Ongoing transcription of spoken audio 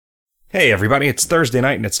Hey everybody, it's Thursday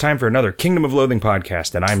night and it's time for another Kingdom of Loathing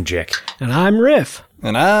podcast, and I'm Jick. And I'm Riff.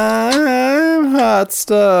 And I'm Hot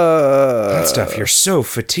Stuff. Hot Stuff, you're so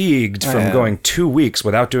fatigued from going 2 weeks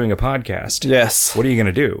without doing a podcast. Yes. What are you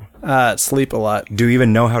going to do? Sleep a lot. Do you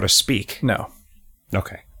even know how to speak? No.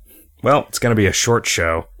 Okay. Well, it's going to be a short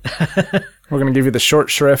show. We're going to give you the short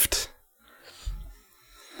shrift.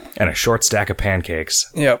 And a short stack of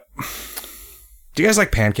pancakes. Yep. Do you guys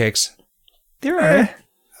like pancakes? They're all right.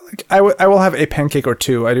 I will have a pancake or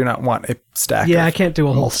two. I do not want a stack. Yeah, I can't do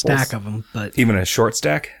a whole multiples. stack of them, but Even a short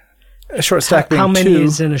stack? A short stack being how many two.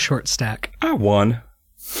 is in a short stack? One.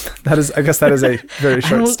 That is, I guess that is a very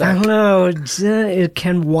short I stack. don't know.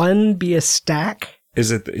 Can one be a stack?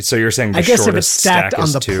 Is it? So you're saying the I guess if it's shortest stacked stack on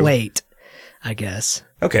is the two? plate, I guess.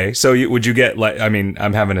 Okay, so would you get I'm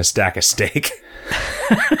having a stack of steak.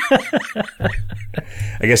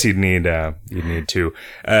 I guess you'd need two.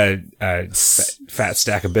 Fat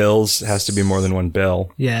stack of bills has to be more than one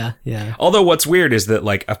bill. Yeah, yeah. Although what's weird is that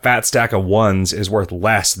like a fat stack of ones is worth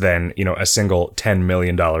less than, a single $10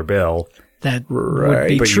 million bill. That would Right.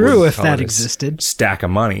 be But you true wouldn't if call that it a existed. Stack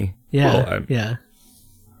of money. Yeah, Well, yeah.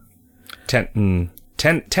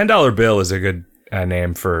 $10 bill is a good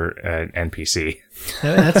name for an NPC.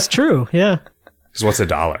 That's true, yeah. Because what's a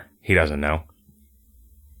dollar? He doesn't know.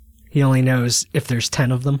 He only knows if there's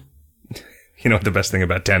 10 of them. You know what the best thing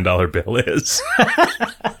about $10 bill is?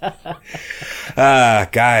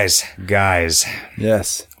 Guys.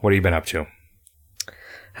 Yes. What have you been up to?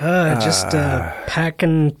 Just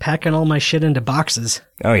packing all my shit into boxes.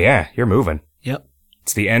 Oh yeah, you're moving. Yep.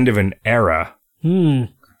 It's the end of an era.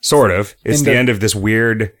 Sort of. It's the end of this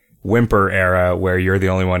weird whimper era where you're the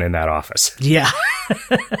only one in that office. Yeah.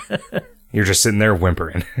 You're just sitting there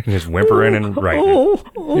whimpering. Just whimpering and writing.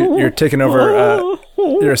 You're taking over,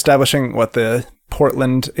 you're establishing the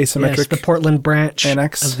Portland asymmetric Yes, the Portland branch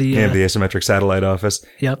annex. of the... Yeah, the asymmetric satellite office.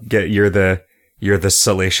 Yep. You're the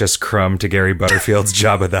salacious crumb to Gary Butterfield's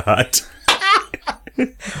Jabba the Hutt.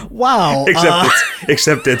 Wow.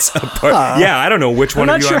 Except it's a part. Yeah, I don't know which one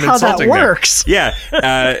I'm of not you sure I'm how that insulting there. works.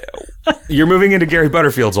 Yeah, you're moving into Gary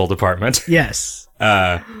Butterfield's old apartment. Yes.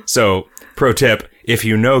 So, pro tip, if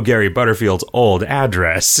you know Gary Butterfield's old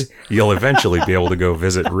address, you'll eventually be able to go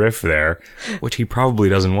visit Riff there, which he probably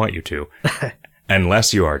doesn't want you to.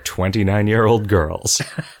 Unless you are 29-year-old girls.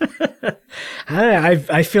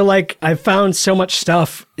 I feel like I've found so much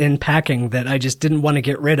stuff in packing that I just didn't want to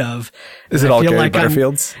get rid of. Is it I all feel Gary like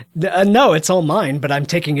Butterfield's? No, it's all mine, but I'm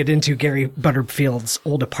taking it into Gary Butterfield's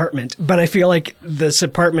old apartment. But I feel like this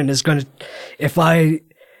apartment is going to, if I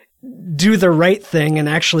do the right thing and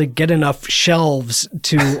actually get enough shelves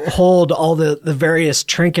to hold all the various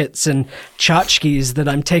trinkets and tchotchkes that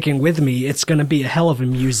I'm taking with me, it's going to be a hell of a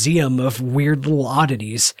museum of weird little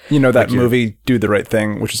oddities. You know that movie, Do the Right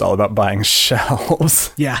Thing, which is all about buying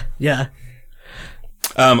shelves. Yeah, yeah.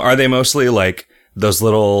 Are they mostly like those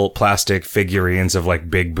little plastic figurines of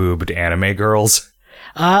like big boobed anime girls?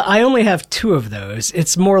 I only have 2 of those.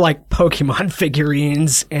 It's more like Pokemon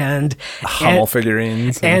figurines and Hummel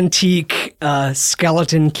figurines. antique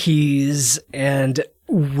skeleton keys and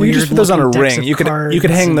weird. You just put those on a looking decks ring. of You could cards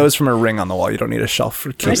hang and- those from a ring on the wall. You don't need a shelf for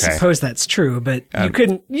I keys. suppose that's true, but you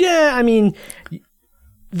couldn't. Yeah, I mean,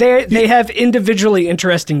 they have individually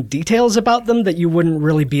interesting details about them that you wouldn't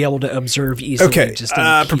really be able to observe easily. Okay, just in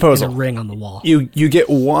a proposal. ring on the wall. You get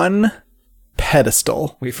one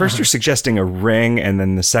pedestal. Wait, first you're suggesting a ring, and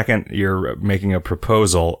then the second you're making a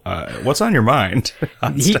proposal. What's on your mind?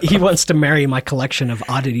 He wants to marry my collection of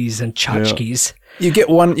oddities and tchotchkes. You get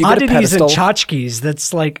one. You get a Oddities pedestal. and tchotchkes.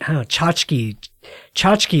 That's like tchotchke.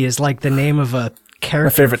 Tchotchke is like the name of a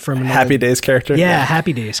character. My favorite from another- Happy Days character. Yeah,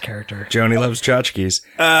 Happy Days character. Joni loves tchotchkes.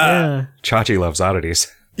 Yeah. Chachi loves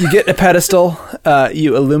oddities. You get a pedestal.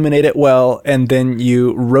 You illuminate it well, and then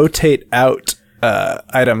you rotate out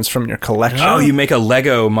items from your collection. Oh, you make a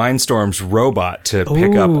Lego Mindstorms robot to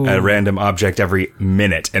pick up a random object every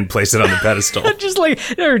minute and place it on the pedestal.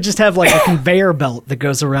 Just have like a conveyor belt that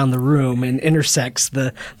goes around the room and intersects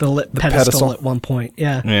the pedestal at one point.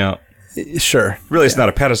 Yeah. Yeah. Sure. Really, it's not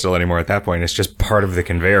a pedestal anymore at that point. It's just part of the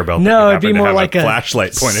conveyor belt. No, that it'd be you happen to more have like a a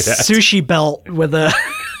flashlight pointed at. sushi belt with a.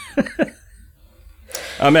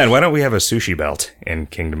 Oh man, why don't we have a sushi belt in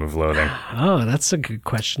Kingdom of Loathing? Oh, that's a good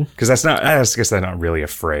question. Because that's not. I guess that's not really a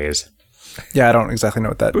phrase. Yeah, I don't exactly know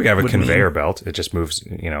what that. We have a would conveyor mean. belt. It just moves.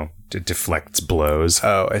 It deflects blows.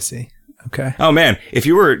 Oh, I see. Okay. Oh man, if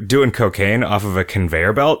you were doing cocaine off of a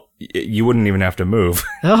conveyor belt, you wouldn't even have to move.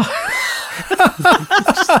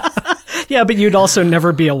 Yeah, but you'd also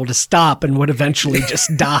never be able to stop and would eventually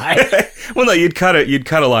just die. Well, no, you'd cut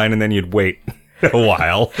a line and then you'd wait. a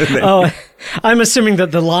while. Oh, I'm assuming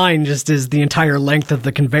that the line just is the entire length of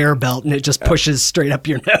the conveyor belt and it just pushes straight up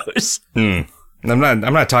your nose. I'm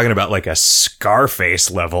not talking about like a Scarface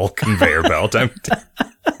level conveyor belt. I'm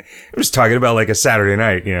just talking about like a Saturday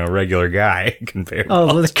night, regular guy conveyor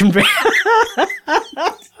belt. Oh, the conveyor.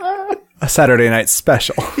 A Saturday night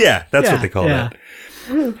special. Yeah, that's what they call yeah.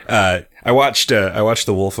 that. I watched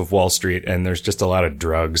The Wolf of Wall Street, and there's just a lot of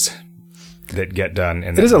drugs that get done.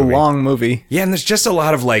 In It is a long movie. Yeah, and there's just a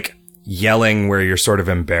lot of like yelling where you're sort of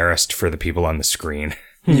embarrassed for the people on the screen.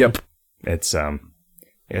 Yep. It's a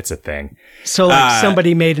thing. So like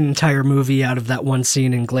somebody made an entire movie out of that one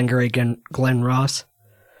scene in Glengarry Glen Ross.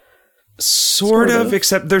 Sort of,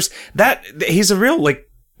 except he's a real, like,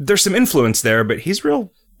 there's some influence there, but he's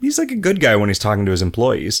like a good guy when he's talking to his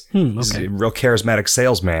employees. Okay. He's a real charismatic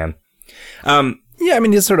salesman. Yeah, I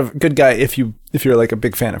mean, he's sort of a good guy if you're like a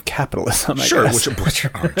big fan of capitalism, I Sure, guess. which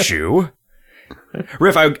aren't you?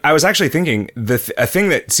 Riff, I was actually thinking a thing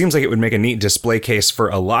that seems like it would make a neat display case for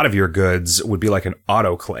a lot of your goods would be like an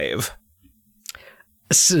autoclave.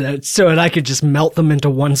 So that I could just melt them into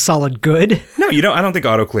one solid good. No, I don't think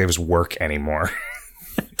autoclaves work anymore.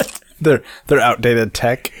 They're outdated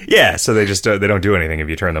tech. Yeah, so they just they don't do anything if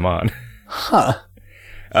you turn them on. Huh.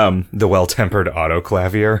 The well-tempered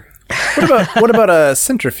autoclavier. What about a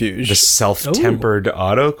centrifuge? The self-tempered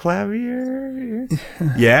autoclavier?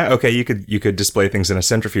 Yeah, okay, you could display things in a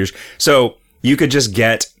centrifuge. So you could just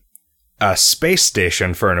get a space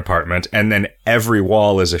station for an apartment, and then every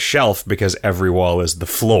wall is a shelf because every wall is the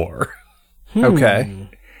floor. Okay.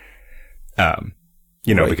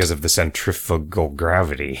 Because of the centrifugal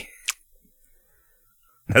gravity.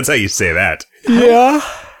 That's how you say that. Yeah.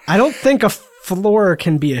 I don't think a floor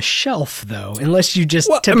can be a shelf, though, unless you just.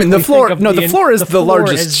 Well, I mean, the floor. The floor is the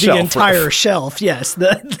largest as shelf. The entire shelf. Yes.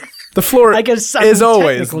 The floor I guess, is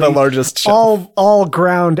always the largest shelf. All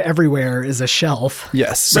ground everywhere is a shelf.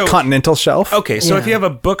 Yes, So- the continental shelf. Okay, so if Yeah. you have a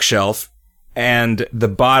bookshelf and the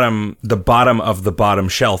bottom of the bottom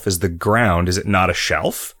shelf is the ground, is it not a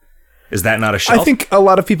shelf? Is that not a shelf? I think a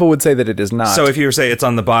lot of people would say that it is not. So if you say it's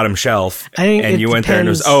on the bottom shelf I think and it you went there and it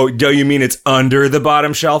was, depends. oh, do you mean it's under the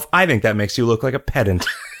bottom shelf? I think that makes you look like a pedant.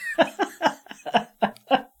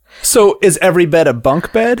 So is every bed a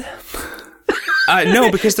bunk bed?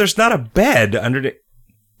 No, because there's not a bed underneath.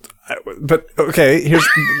 But okay,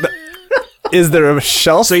 is there a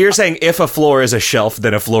shelf? So you're saying if a floor is a shelf,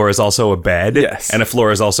 then a floor is also a bed? Yes. And a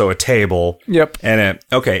floor is also a table? Yep.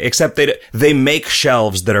 Okay, except they make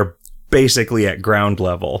shelves that are basically at ground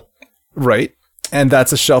level. Right. And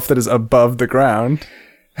that's a shelf that is above the ground.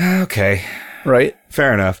 Okay. Right.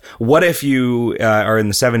 Fair enough. What if you are in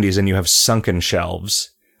the 70s and you have sunken shelves?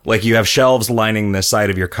 Like you have shelves lining the side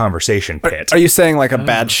of your conversation pit. Are you saying like a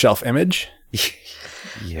bad shelf image?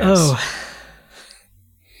 Yes. Oh.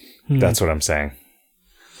 That's what I'm saying.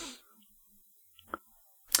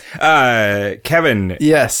 Kevin.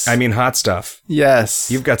 Yes. I mean, hot stuff. Yes.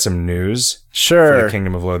 You've got some news for sure. the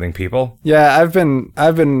Kingdom of Loathing people. Yeah, I've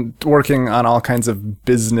been working on all kinds of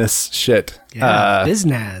business shit. Yeah,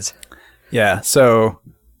 biznaz. Yeah, so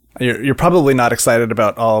you're probably not excited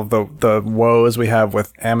about all of the woes we have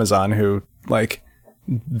with Amazon, who like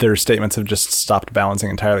their statements have just stopped balancing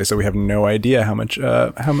entirely, so we have no idea how much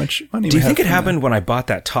money. Do you think it happened when I bought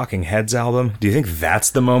that Talking Heads album? Do you think that's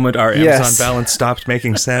the moment our Amazon Yes. balance stopped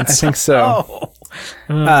making sense? I think so.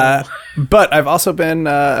 But I've also been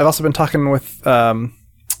talking with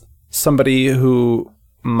somebody who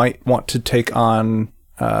might want to take on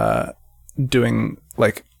doing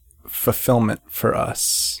like fulfillment for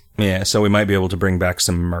us. Yeah, so we might be able to bring back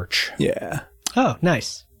some merch. Yeah. Oh,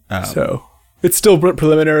 nice. So it's still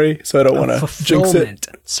preliminary, so I don't want to jinx it. Fulfillment.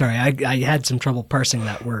 Sorry, I had some trouble parsing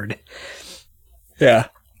that word. Yeah.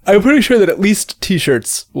 I'm pretty sure that at least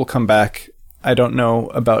t-shirts will come back. I don't know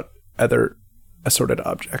about other assorted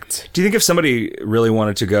objects. Do you think if somebody really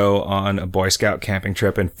wanted to go on a Boy Scout camping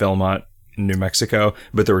trip in Philmont, New Mexico,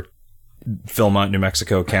 but Philmont, New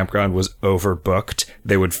Mexico campground was overbooked,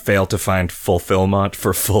 they would fail to find fulfillment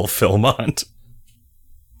for full Philmont?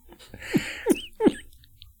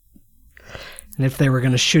 And if they were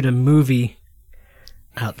going to shoot a movie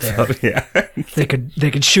out there, Yeah. they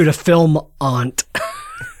could shoot a film aunt.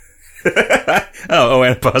 Oh,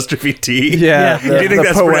 apostrophe T? Yeah. Yeah. Do you think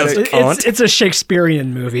that's pronounced aunt? It's a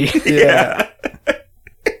Shakespearean movie. Yeah.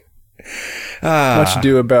 Much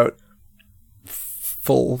ado about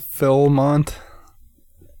fulfillment.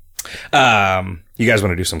 You guys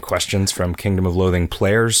want to do some questions from Kingdom of Loathing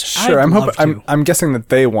players? Sure. I'd love to. I'm guessing that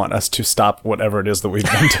they want us to stop whatever it is that we've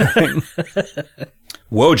been doing.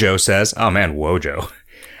 Wojo says, oh man, Wojo.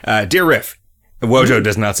 Dear Riff, Wojo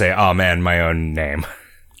does not say, oh man, my own name.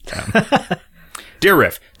 Dear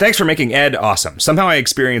Riff, thanks for making Ed awesome. Somehow I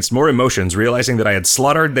experienced more emotions realizing that I had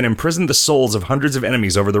slaughtered then imprisoned the souls of hundreds of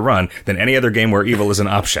enemies over the run than any other game where evil is an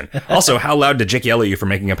option. Also, how loud did Jick yell at you for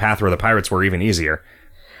making a path where the pirates were even easier?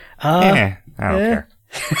 I don't care.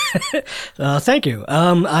 Thank you.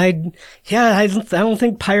 I don't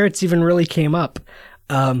think pirates even really came up.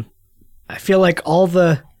 I feel like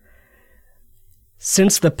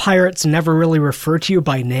since the pirates never really refer to you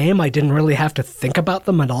by name, I didn't really have to think about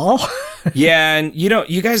them at all. Yeah, and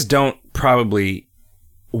you guys don't probably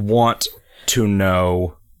want to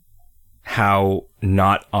know how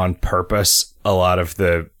not on purpose a lot of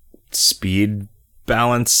the speed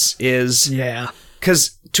balance is. Yeah.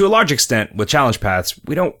 Because to a large extent, with challenge paths,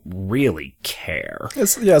 we don't really care.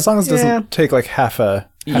 As long as it doesn't take like half an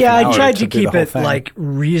I hour tried to do keep the whole it thing. like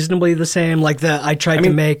reasonably the same. Like I tried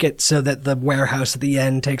to make it so that the warehouse at the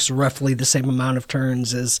end takes roughly the same amount of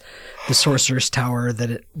turns as the sorcerer's tower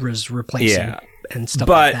that it was replacing and stuff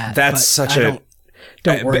like that. But that's such a...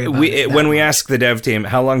 Don't worry about it. When we ask the dev team,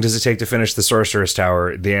 how long does it take to finish the sorcerer's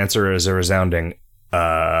tower? The answer is a resounding...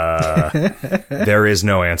 there is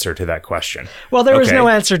no answer to that question. Well, there was no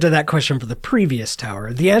answer to that question for the previous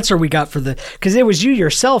tower. The answer we got because it was you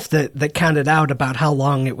yourself that counted out about how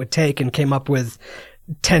long it would take and came up with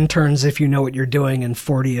 10 turns if you know what you're doing and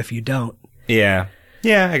 40 if you don't. Yeah.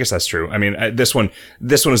 Yeah, I guess that's true. I mean, this one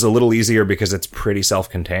is a little easier because it's pretty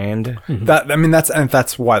self-contained. Mm-hmm.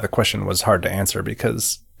 That's why the question was hard to answer,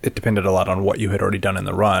 because it depended a lot on what you had already done in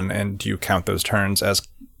the run, and do you count those turns as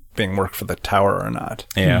being work for the tower or not.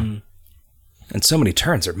 Yeah. And so many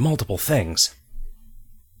turns are multiple things.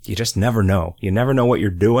 You just never know. You never know what you're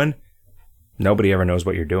doing. Nobody ever knows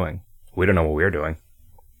what you're doing. We don't know what we're doing.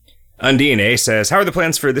 Undine A says, how are the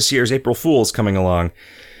plans for this year's April Fools coming along?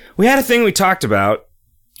 We had a thing we talked about.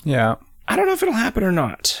 Yeah. I don't know if it'll happen or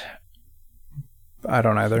not. I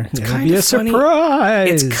don't either. It's kind of a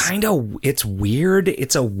surprise. It's weird.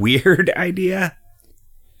 It's a weird idea.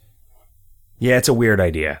 Yeah, it's a weird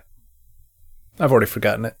idea. I've already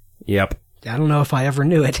forgotten it. Yep. I don't know if I ever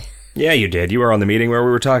knew it. Yeah, you did. You were on the meeting where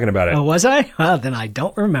we were talking about it. Oh, was I? Well, then I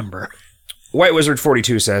don't remember. White Wizard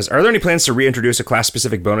 42 says, are there any plans to reintroduce a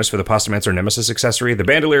class-specific bonus for the Postomancer Nemesis accessory? The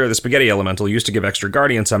Bandolier or the Spaghetti Elemental used to give extra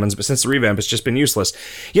Guardian summons, but since the revamp, it's just been useless.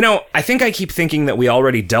 I think I keep thinking that we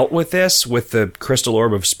already dealt with this with the Crystal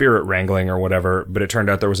Orb of Spirit Wrangling or whatever, but it turned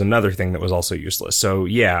out there was another thing that was also useless. So,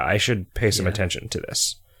 yeah, I should pay some attention to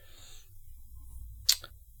this.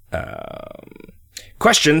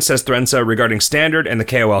 Question, says Thrensa, regarding standard and the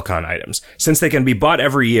KoL con items. Since they can be bought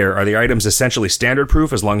every year, are the items essentially standard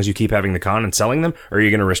proof as long as you keep having the con and selling them, or are you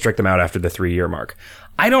going to restrict them out after the 3-year mark?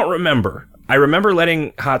 I don't remember. I remember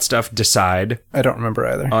letting Hot Stuff decide. I don't remember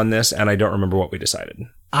either. On this, and I don't remember what we decided.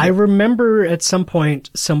 I remember at some point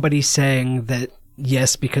somebody saying that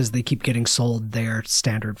yes, because they keep getting sold, they're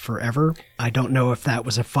standard forever. I don't know if that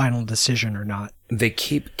was a final decision or not. They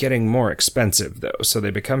keep getting more expensive, though, so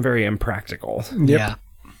they become very impractical. Yep. Yeah.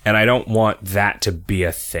 And I don't want that to be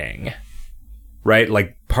a thing. Right?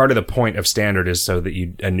 Like, part of the point of standard is so that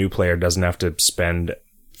a new player doesn't have to spend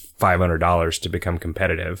 $500 to become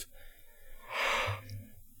competitive.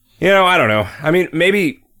 I don't know. I mean,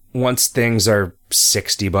 maybe once things are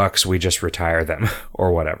 $60, we just retire them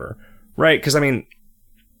or whatever. Right? Because, I mean,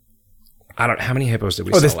 I don't... How many hippos did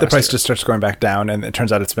we sell last the price year? just starts going back down, and it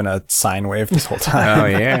turns out it's been a sine wave this whole time. Oh,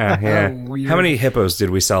 yeah, yeah. Weird. How many hippos did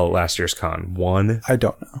we sell at last year's con? 1? I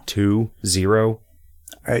don't know. 2? 0?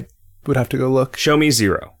 I would have to go look. Show me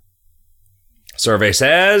 0. Survey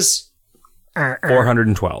says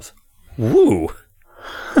 412. Woo!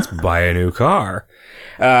 Let's buy a new car.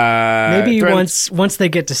 Maybe once they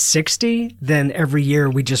get to 60, then every year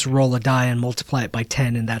we just roll a die and multiply it by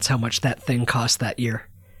 10, and that's how much that thing cost that year.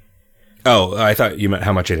 Oh, I thought you meant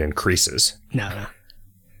how much it increases. No.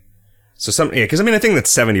 So because I mean, a thing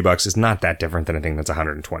that's $70 is not that different than a thing that's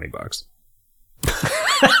 $120.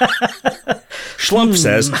 Schlump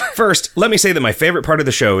says, first, let me say that my favorite part of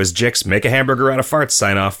the show is Jick's make a hamburger out of farts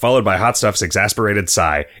sign off, followed by Hot Stuff's exasperated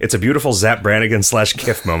sigh. It's a beautiful Zap Brannigan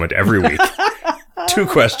 /Kif moment every week. 2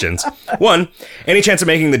 questions. 1, any chance of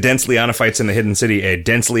making the dense Liana fights in the Hidden City a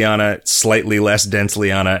dense Liana, slightly less dense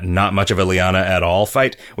Liana, not much of a Liana at all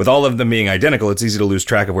fight? With all of them being identical, it's easy to lose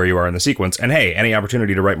track of where you are in the sequence. And hey, any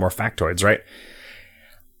opportunity to write more factoids, right?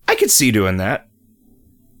 I could see doing that.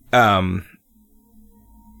 The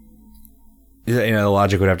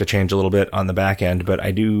logic would have to change a little bit on the back end, but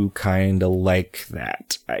I do kind of like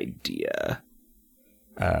that idea.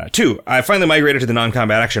 2, I finally migrated to the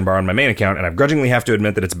non-combat action bar on my main account, and I grudgingly have to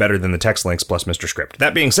admit that it's better than the text links plus Mr. Script.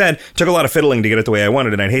 That being said, took a lot of fiddling to get it the way I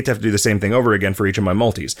wanted, and I'd hate to have to do the same thing over again for each of my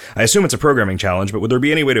multis. I assume it's a programming challenge, but would there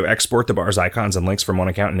be any way to export the bar's icons and links from one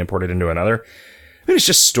account and import it into another? I mean, it's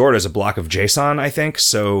just stored as a block of JSON, I think,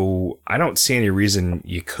 so I don't see any reason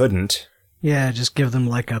you couldn't. Yeah, just give them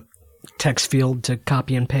like a text field to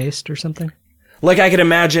copy and paste or something. Like, I could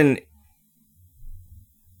imagine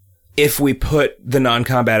if we put the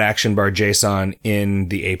non-combat action bar JSON in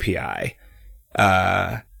the API,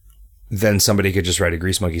 then somebody could just write a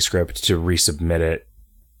Grease Monkey script to resubmit it.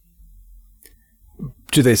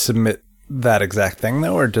 Do they submit that exact thing,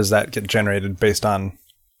 though, or does that get generated based on...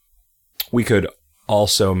 We could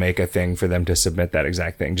also make a thing for them to submit that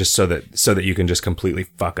exact thing, just so that you can just completely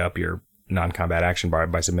fuck up your non-combat action bar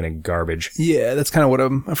by submitting garbage. Yeah, that's kind of what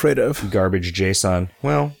I'm afraid of. Garbage JSON.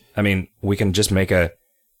 Well, I mean, we can just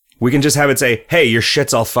have it say, hey, your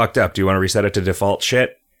shit's all fucked up. Do you want to reset it to default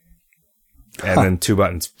shit? And then 2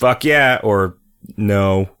 buttons. Fuck yeah, or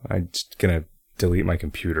no. I'm just gonna delete my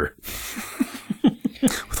computer.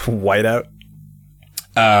 With whiteout.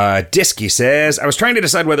 Disky says, I was trying to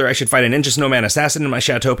decide whether I should fight a ninja snowman assassin in my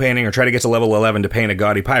chateau painting or try to get to level 11 to paint a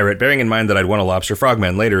gaudy pirate, bearing in mind that I'd won a lobster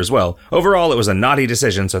frogman later as well. Overall, it was a naughty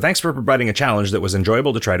decision, so thanks for providing a challenge that was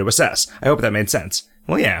enjoyable to try to assess. I hope that made sense.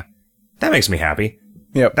 Well, yeah. That makes me happy.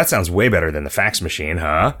 Yep. That sounds way better than the fax machine,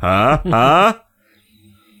 huh?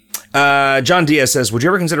 John Diaz says, would you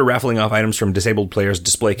ever consider raffling off items from disabled players'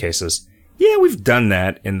 display cases? Yeah, we've done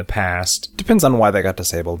that in the past. Depends on why they got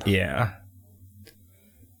disabled. Yeah.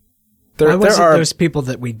 Why was it those people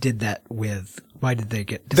that we did that with? Why did they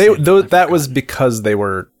get disabled? That was because they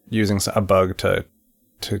were using a bug to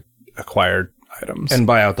acquire items and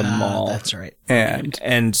buy out the mall. That's right.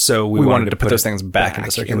 And so we wanted to put those things back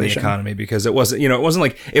into circulation in the economy, because it wasn't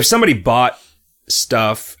like if somebody bought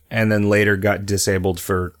stuff and then later got disabled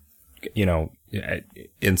for,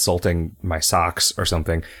 insulting my socks or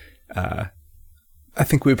something. I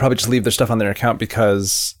think we would probably just leave their stuff on their account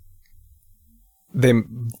because they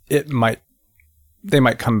might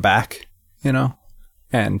come back,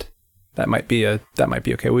 and that might be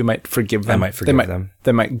okay. We might forgive them.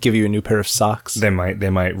 They might give you a new pair of socks. They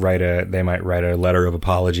might write a letter of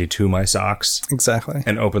apology to my socks. Exactly.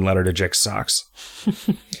 An open letter to Jick's socks.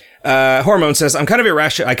 Hormone says, I kind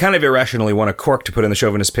of irrationally want a cork to put in the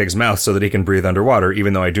chauvinist pig's mouth so that he can breathe underwater,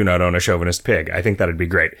 even though I do not own a chauvinist pig. I think that'd be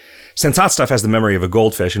great. Since Hot Stuff has the memory of a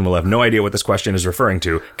goldfish and will have no idea what this question is referring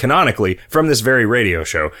to, canonically, from this very radio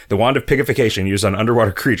show, the wand of pigification used on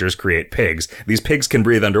underwater creatures create pigs. These pigs can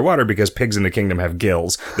breathe underwater because pigs in the kingdom have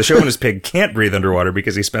gills. The chauvinist pig can't breathe underwater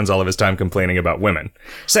because he spends all of his time complaining about women.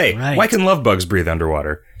 Say, Why can love bugs breathe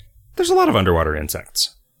underwater? There's a lot of underwater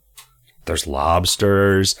insects. There's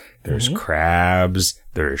lobsters, there's crabs,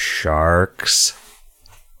 there's sharks.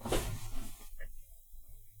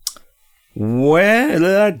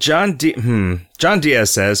 Well, John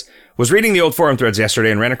Diaz says, was reading the old forum threads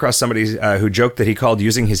yesterday and ran across somebody who joked that he called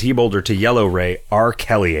using his he-boulder to yellow ray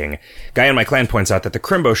R-Kellying. Guy in my clan points out that the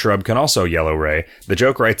crimbo shrub can also yellow ray. The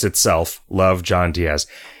joke writes itself. Love, John Diaz.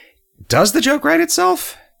 Does the joke write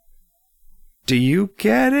itself? Do you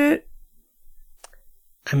get it?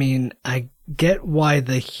 I mean, I get why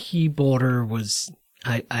the he boulder was.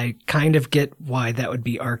 I kind of get why that would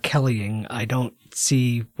be R. Kellying. I don't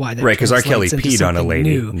see why that. Right, because R. Kelly peed on a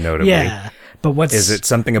lady, notably. Yeah, but what's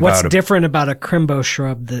different about a crimbo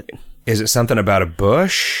shrub that? Is it something about a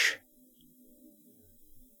bush?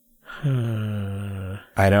 I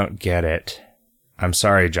don't get it. I'm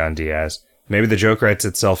sorry, John Diaz. Maybe the joke writes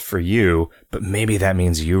itself for you, but maybe that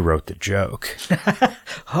means you wrote the joke.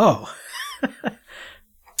 Oh.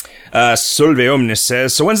 Solve Omnis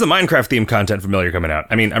says, so when's the Minecraft theme content familiar coming out?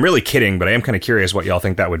 I mean, I'm really kidding, but I am kind of curious what y'all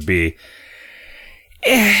think that would be.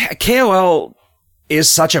 KoL is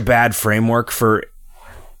such a bad framework for,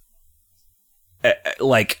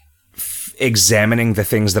 examining the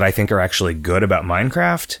things that I think are actually good about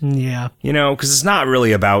Minecraft. Yeah. Because it's not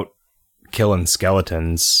really about killing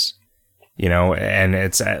skeletons, and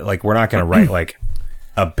it's we're not going to write,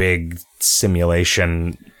 a big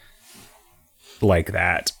simulation like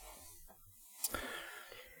that.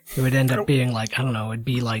 It would end up being it'd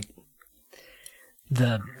be like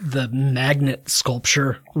the magnet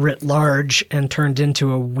sculpture writ large and turned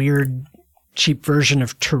into a weird, cheap version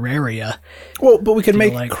of Terraria. Well, but we could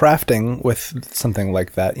make crafting with something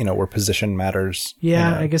like that, where position matters.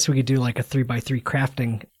 Yeah, I guess we could do like a 3x3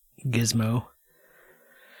 crafting gizmo.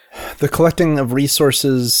 The collecting of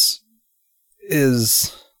resources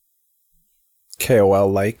is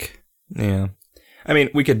KoL-like. Yeah. I mean,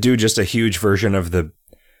 we could do just a huge version of the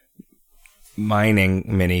mining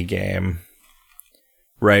mini game.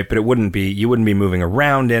 Right, but you wouldn't be moving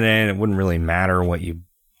around in it. It wouldn't really matter what you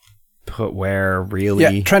put where, really.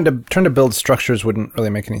 Yeah, trying to build structures wouldn't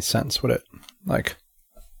really make any sense, would it? Like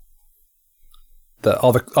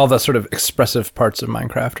all the sort of expressive parts of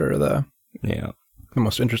Minecraft are the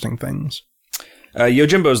most interesting things.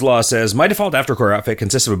 Yojimbo's Law says, my default aftercore outfit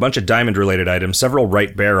consists of a bunch of diamond-related items, several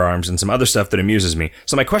right bear arms, and some other stuff that amuses me.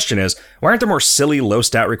 So my question is, why aren't there more silly,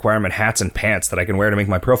 low-stat requirement hats and pants that I can wear to make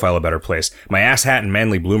my profile a better place? My ass hat and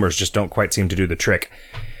manly bloomers just don't quite seem to do the trick.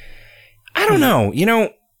 I don't know. You know,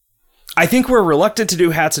 I think we're reluctant to do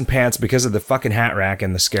hats and pants because of the fucking hat rack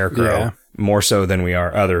and the scarecrow, more so than we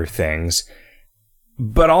are other things.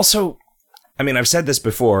 But also, I mean, I've said this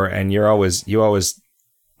before, and you always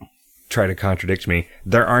try to contradict me.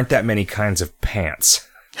 There aren't that many kinds of pants.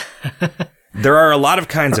 There are a lot of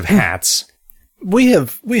kinds of hats. We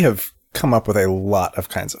have come up with a lot of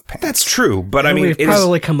kinds of pants. That's true, but I mean, we've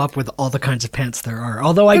probably come up with all the kinds of pants there are.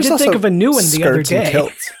 Although I did think of a new one the other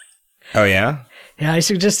day. Oh yeah? Yeah, I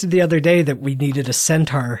suggested the other day that we needed a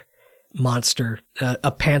centaur monster,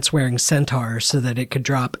 a pants-wearing centaur, so that it could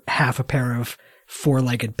drop half a pair of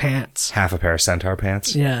four-legged pants. Half a pair of centaur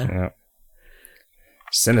pants? Yeah.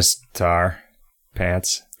 Sinistar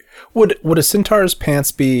pants. Would a centaur's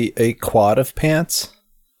pants be a quad of pants?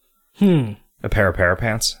 A pair of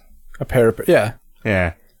pants? A pair of, yeah.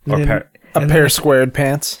 Yeah. Or a pair of squared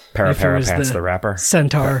pants? Pair of pants, the rapper.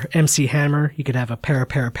 Centaur MC Hammer, you could have a pair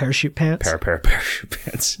of parachute pants. Pair of parachute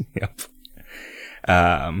pants, yep.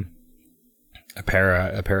 A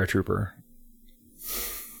paratrooper.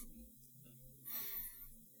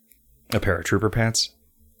 A pair of trooper pants?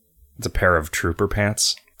 It's a pair of trooper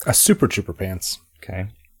pants. A super trooper pants. Okay.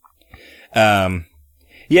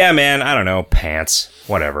 Yeah, man, I don't know. Pants.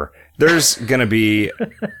 Whatever. There's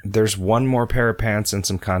one more pair of pants and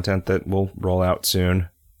some content that will roll out soon.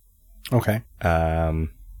 Okay. There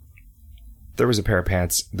was a pair of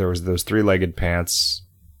pants. There was those 3-legged pants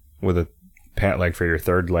with a pant leg for your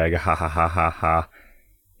third leg. Ha ha ha ha ha.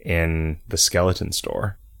 In the skeleton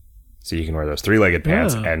store. So you can wear those 3-legged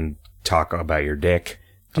pants and talk about your dick.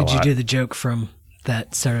 Did you do the joke from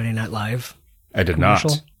that Saturday Night Live? I did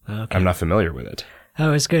commercial? not. Okay. I'm not familiar with it. Oh,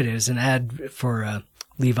 it was good. It was an ad for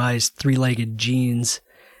Levi's 3-legged jeans,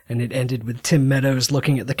 and it ended with Tim Meadows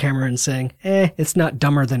looking at the camera and saying, it's not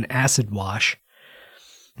dumber than acid wash.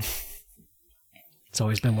 It's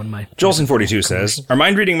always been one of my... Jolson42 says, are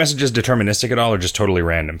mind-reading messages deterministic at all or just totally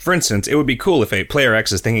random? For instance, it would be cool if a player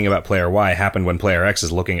X is thinking about player Y happened when player X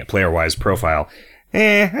is looking at player Y's profile.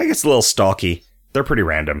 I guess a little stalky. They're pretty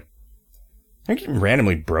random. They're getting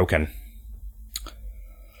randomly broken.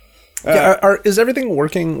 Is everything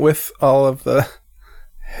working with all of the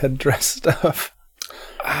headdress stuff?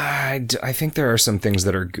 I think there are some things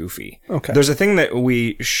that are goofy. Okay. There's a thing that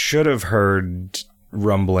we should have heard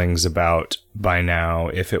rumblings about by now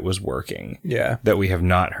if it was working. Yeah. That we have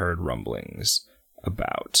not heard rumblings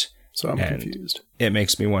about. So I'm confused. It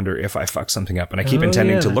makes me wonder if I fuck something up. And I keep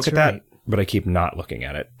intending to look at that, but I keep not looking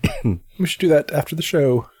at it. We should do that after the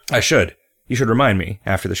show. I should. You should remind me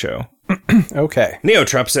after the show. Okay.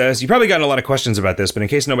 Neotrup says, you've probably gotten a lot of questions about this, but in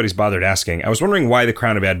case nobody's bothered asking, I was wondering why the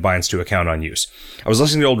Crown of Ed binds to account on use. I was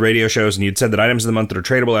listening to old radio shows, and you'd said that items of the month that are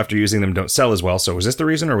tradable after using them don't sell as well, so was this the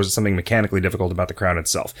reason, or was it something mechanically difficult about the Crown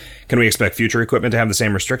itself? Can we expect future equipment to have the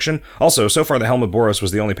same restriction? Also, so far the Helm of Boros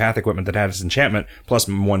was the only path equipment that had its enchantment, plus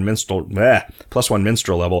one minstrel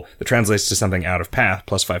level that translates to something out of path,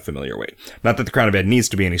 plus 5 familiar weight. Not that the Crown of Ed needs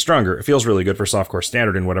to be any stronger. It feels really good for softcore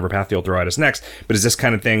standard in whatever path you'll throw at us next, but is this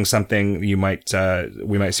kind of thing something we might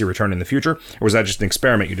see return in the future, or was that just an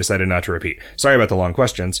experiment you decided not to repeat? Sorry about the long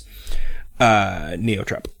questions.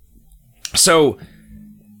 Neotrap. So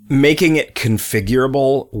making it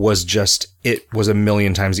configurable was a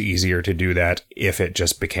million times easier to do that if it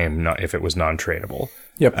just became if it was non-tradable.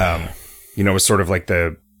 Yep. It was sort of like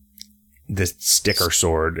the sticker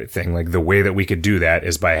sword thing. Like the way that we could do that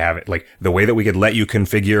is by having the way that we could let you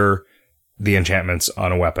configure the enchantments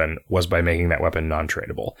on a weapon was by making that weapon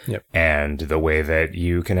non-tradable. Yep. And the way that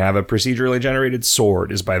you can have a procedurally generated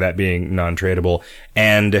sword is by that being non-tradable.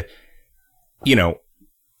 And,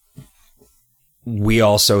 we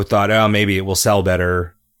also thought, maybe it will sell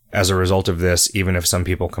better as a result of this, even if some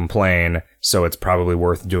people complain. So it's probably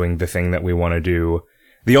worth doing the thing that we want to do.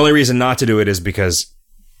 The only reason not to do it is because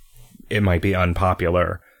it might be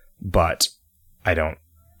unpopular, but I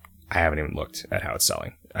haven't even looked at how it's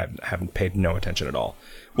selling. I haven't paid no attention at all.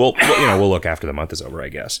 We'll look after the month is over, I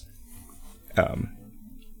guess.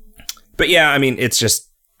 But yeah, I mean, it's just,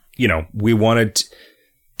 we wanted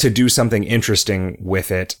to do something interesting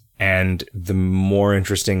with it, And the more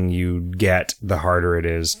interesting you get, the harder it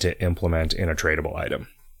is to implement in a tradable item.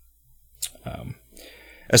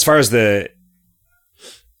 As far as the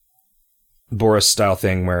Boris style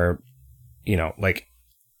thing where, you know, like,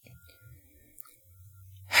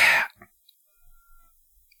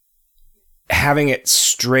 having it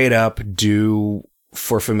straight up do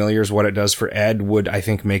for familiars what it does for Ed would, I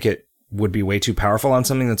think, would be way too powerful on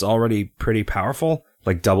something that's already pretty powerful.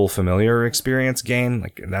 Like double familiar experience gain.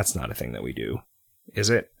 Like, that's not a thing that we do. Is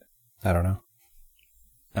it? I don't know.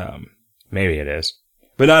 Maybe it is.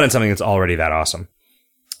 But not in something that's already that awesome.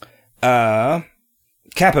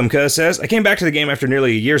 Kapimka says, I came back to the game after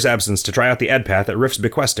nearly a year's absence to try out the Ed path at Rift's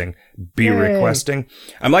bequesting. Requesting.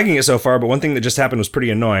 I'm liking it so far, but one thing that just happened was pretty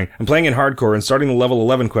annoying. I'm playing in hardcore, and starting the level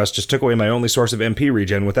 11 quest just took away my only source of MP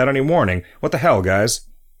regen without any warning. What the hell, guys?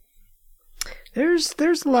 There's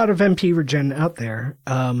a lot of MP regen out there.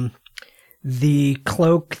 The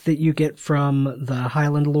cloak that you get from the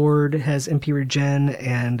Highland Lord has MP regen,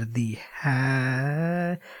 and the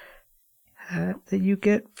hat that you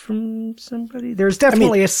get from somebody. There's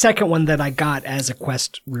definitely a second one that I got as a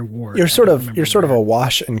quest reward. You're sort of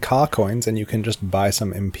awash in Ka coins, and you can just buy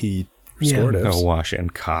some MP restoratives. Awash in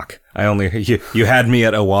cock. You had me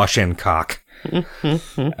at awash in cock.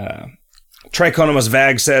 Trichonomus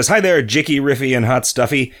Vag says, hi there, Jicky, Riffy, and Hot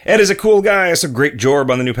Stuffy. Ed is a cool guy. It's a great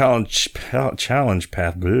jorb on the new challenge path. Challenge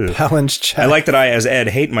chat. I like that I, as Ed,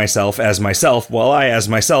 hate myself as myself, while I, as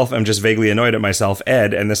myself, am just vaguely annoyed at myself,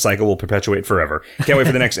 Ed, and this cycle will perpetuate forever. Can't wait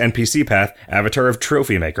for the next NPC path, Avatar of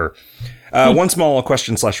Trophy Maker. One small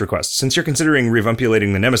question/request. Since you're considering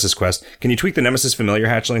revampulating the Nemesis quest, can you tweak the Nemesis familiar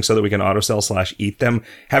hatchling so that we can auto-sell/eat them?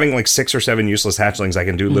 Having like 6 or 7 useless hatchlings I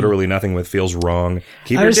can do literally nothing with feels wrong.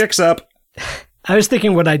 Keep your dicks up. I was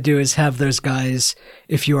thinking what I'd do is have those guys,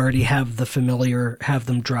 if you already have the familiar, have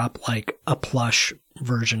them drop like a plush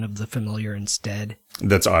version of the familiar instead.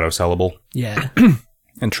 That's auto-sellable. Yeah.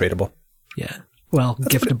 And tradable. Yeah. Well,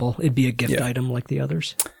 giftable. It'd be a gift item like the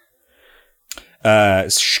others.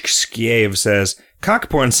 Skiev says, cock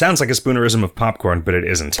porn sounds like a spoonerism of popcorn, but it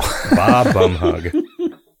isn't. Bob Bumhug.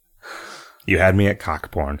 You had me at cock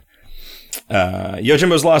porn.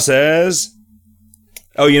 Yojimbo's Law says,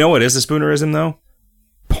 oh, you know what is a spoonerism, though?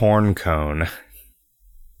 Porn cone.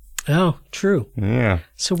 Oh, true. Yeah.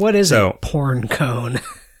 So what is a porn cone?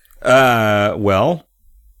 Well,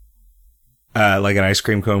 like an ice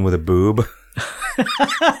cream cone with a boob.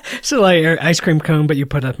 So like an ice cream cone, but you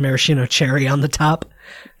put a maraschino cherry on the top?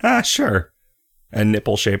 Sure. A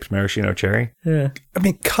nipple-shaped maraschino cherry. Yeah. I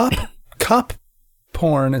mean, cop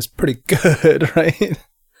porn is pretty good, right?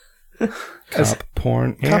 Cop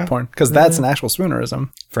porn. Cop porn, because that's an actual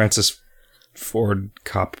spoonerism. Francis Ford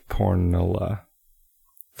Cop Pornola.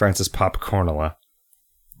 Francis Popcornola.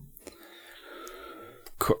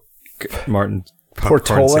 Martin Popcorn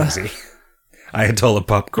Portola. Cincy. Ayatollah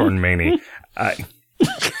Popcorn Mani.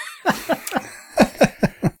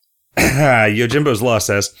 Yojimbo's Law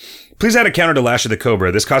says, please add a counter to Lash of the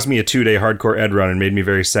Cobra. This cost me a 2-day hardcore Ed run and made me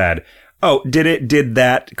very sad. Oh, did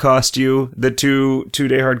that cost you the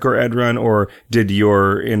two-day hardcore Ed run, or did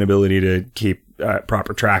your inability to keep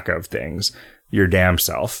proper track of things, your damn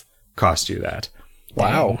self, cost you that?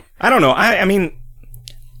 Wow. I don't know. I mean,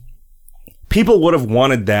 people would have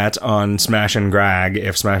wanted that on Smash and Grag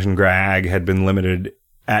if Smash and Grag had been limited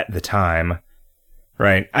at the time.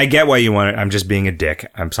 Right. I get why you want it. I'm just being a dick.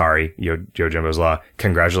 I'm sorry, Yojimbo's Law.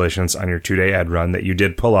 Congratulations on your 2-day ad run that you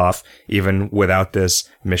did pull off, even without this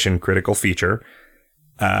mission critical feature.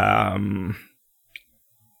 It's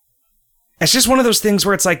just one of those things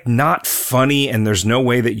where it's like not funny and there's no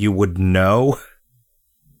way that you would know.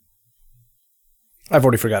 I've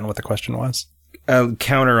already forgotten what the question was.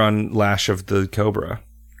 Counter on Lash of the Cobra.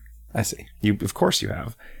 I see. Of course you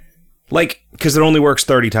have. Like, because it only works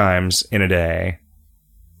 30 times in a day.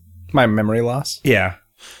 My memory loss? Yeah.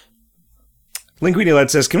 Linguini Lad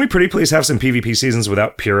says, can we pretty please have some PvP seasons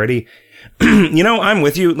without purity? You know, I'm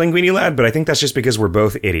with you, Linguini Lad, but I think that's just because we're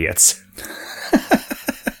both idiots.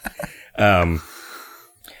 I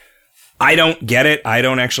don't get it. I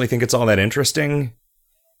don't actually think it's all that interesting.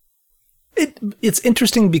 It's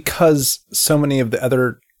interesting because so many of the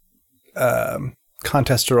other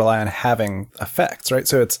contests rely on having effects, right?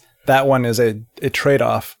 So that one is a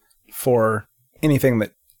trade-off for anything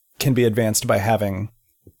that can be advanced by having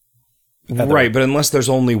right, but unless there's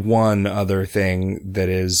only one other thing that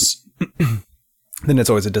is then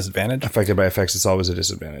it's always a disadvantage. Affected by effects, it's always a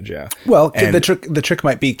disadvantage, yeah. Well, the trick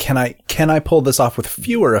might be, can I pull this off with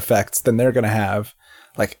fewer effects than they're going to have?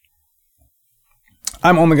 Like,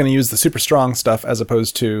 I'm only going to use the super strong stuff as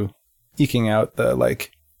opposed to eking out the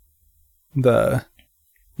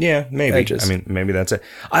Yeah, maybe. edges. I mean, maybe that's it.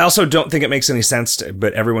 I also don't think it makes any sense,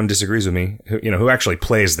 but everyone disagrees with me. Who actually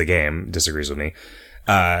plays the game disagrees with me.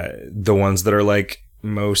 The ones that are like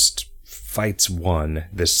most fights won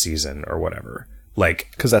this season or whatever. Like,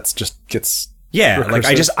 because that's just gets like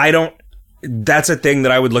recursive. I don't. That's a thing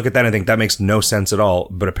that I would look at that and I think that makes no sense at all.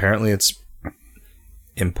 But apparently it's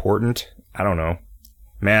important. I don't know,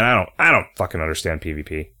 man. I don't fucking understand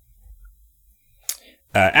PvP.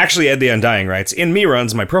 Actually, Ed the Undying writes, in me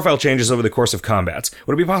runs, my profile changes over the course of combats.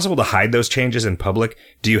 Would it be possible to hide those changes in public?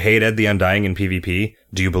 Do you hate Ed the Undying in PvP?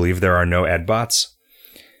 Do you believe there are no Ed bots?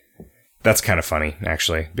 That's kind of funny,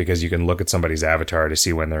 actually, because you can look at somebody's avatar to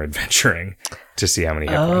see when they're adventuring, to see how many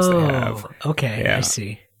hit points they have. Okay, Yeah. I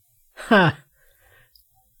see. Huh.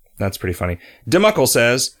 That's pretty funny. Demuckle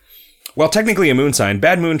says, while technically a moon sign,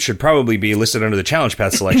 Bad Moon should probably be listed under the challenge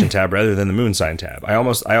path selection tab rather than the moon sign tab. I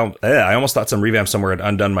almost thought some revamp somewhere had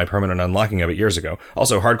undone my permanent unlocking of it years ago.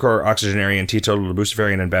 Also, Hardcore, Oxygenarian, Teetotal,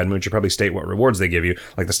 Luciferian, and Bad Moon should probably state what rewards they give you,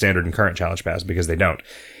 like the standard and current challenge paths, because they don't.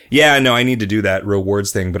 Yeah, no, I need to do that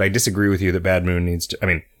rewards thing, but I disagree with you that Bad Moon needs to... I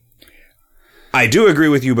mean, I do agree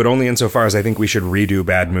with you, but only insofar as I think we should redo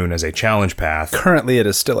Bad Moon as a challenge path. Currently, it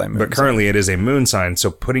is still a moon. But currently it is a moon sign,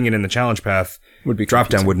 so putting it in the challenge path Would be drop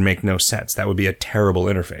down confusing. would make no sense. That would be a terrible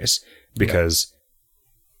interface because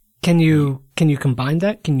Can you combine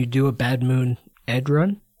that? Can you do a Bad Moon Ed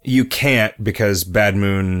run? you can't because Bad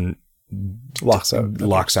Moon locks out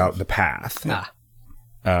the path. Ah.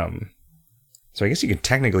 So I guess you can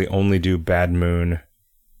technically only do Bad Moon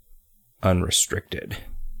unrestricted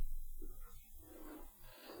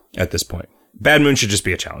at this point. Bad Moon should just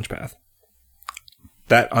be a challenge path.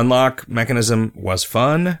 That unlock mechanism was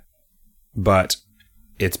fun, but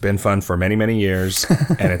it's been fun for many, many years,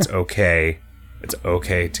 and it's okay. It's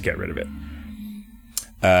okay to get rid of it.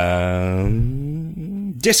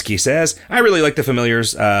 Disky says, I really like the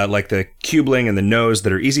familiars, like the Cubling and the Nose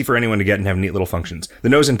that are easy for anyone to get and have neat little functions. The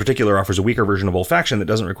Nose in particular offers a weaker version of Olfaction that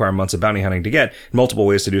doesn't require months of bounty hunting to get, multiple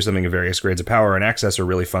ways to do something of various grades of power, and access are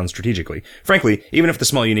really fun strategically. Frankly, even if the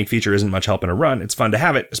small unique feature isn't much help in a run, it's fun to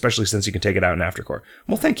have it, especially since you can take it out in Aftercore.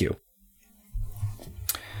 Well, thank you.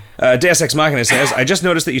 Deus Ex Machina says, I just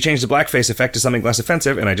noticed that you changed the blackface effect to something less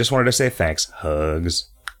offensive, and I just wanted to say thanks.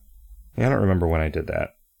 Hugs. Yeah, I don't remember when I did that.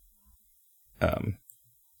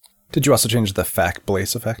 Did you also change the Fac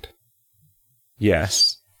Blaze effect?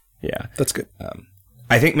 Yes. Yeah. That's good.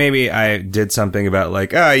 I think maybe I did something about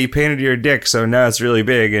like, you painted your dick, so now it's really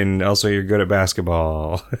big, and also you're good at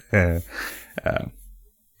basketball. That's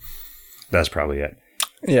probably it.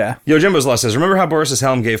 Yeah. Yo, Jimbo's Law says, remember how Boris's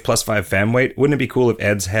helm gave +5 fam weight? Wouldn't it be cool if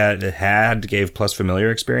Ed's had gave plus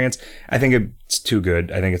familiar experience? I think it's too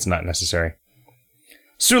good. I think it's not necessary.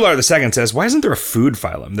 Sular II says, why isn't there a food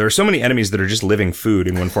phylum? There are so many enemies that are just living food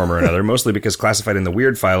in one form or another, mostly because classified in the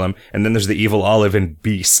weird phylum, and then there's the evil olive and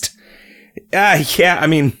beast. Yeah, I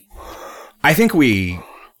mean, I think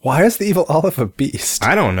Why is the evil olive a beast?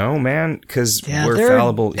 I don't know, man, because we're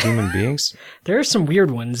fallible human beings. There are some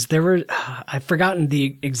weird ones. I've forgotten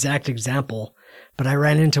the exact example, but I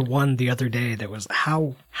ran into one the other day that was,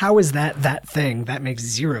 how is that thing? That makes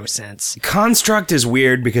zero sense. Construct is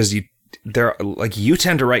weird because you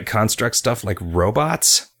tend to write construct stuff like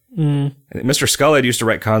robots. Mr. Skullhead used to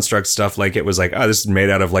write construct stuff like it was like, this is made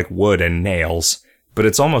out of like wood and nails, but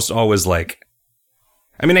it's almost always like,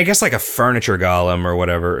 I mean, I guess like a furniture golem or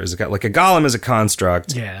whatever is like a golem is a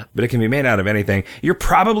construct, yeah, but it can be made out of anything. You're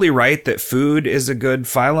probably right that food is a good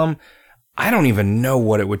phylum. I don't even know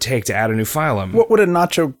what it would take to add a new phylum. What would a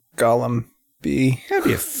nacho golem be? That'd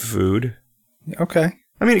be a food. Okay.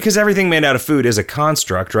 I mean, because everything made out of food is a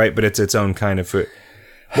construct, right? But it's its own kind of food.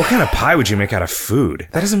 What kind of pie would you make out of food?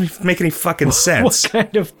 That doesn't make any fucking sense. What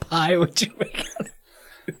kind of pie would you make out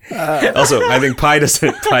of? Also, I think pie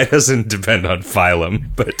doesn't depend on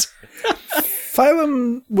phylum, but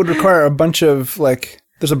Phylum would require a bunch of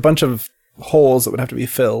there's a bunch of holes that would have to be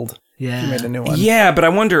filled. Yeah. If you made a new one. yeah, but I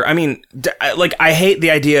wonder. I mean, I hate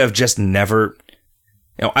the idea of just never.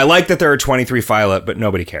 I like that there are 23 phyla, but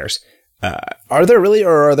nobody cares. Are there really,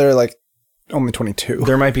 or are there only 22?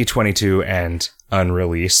 There might be 22 and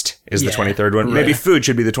unreleased is the 23rd one. Yeah. Maybe food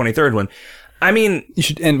should be the 23rd one. I mean,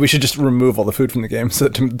 we should just remove all the food from the game,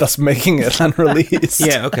 thus making it unreleased.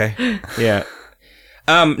 yeah, okay, yeah.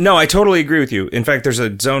 No, I totally agree with you. In fact, there's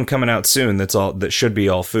a zone coming out soon that should be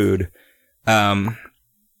all food. But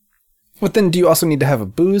then, do you also need to have a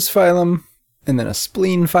booze phylum and then a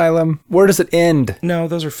spleen phylum? Where does it end? No,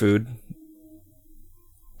 those are food.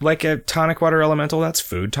 Like a tonic water elemental, that's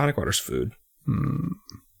food. Tonic water's food.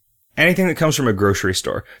 anything that comes from a grocery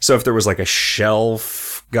store. So if there was like a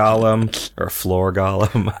shelf golem or a floor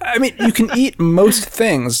golem. I mean, you can eat most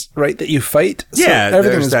things, right, that you fight. So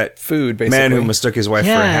everything is that food, basically. Man who mistook his wife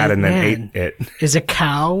for a hat and then ate it. Is a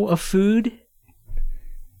cow a food?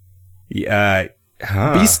 Yeah.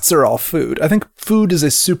 Beasts are all food. I think food is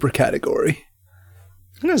a super category.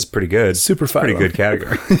 That's pretty good. Super pretty good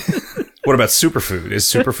category. What about superfood? Is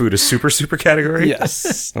superfood a super category?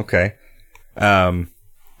 Yes. Okay.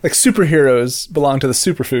 Like superheroes belong to the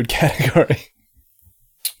superfood category.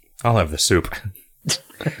 I'll have the soup.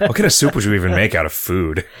 What kind of soup would you even make out of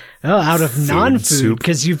food? Oh, out of non-food,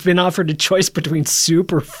 because you've been offered a choice between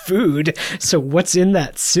soup or food. So what's in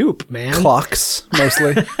that soup, man? Clocks,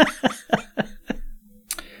 mostly.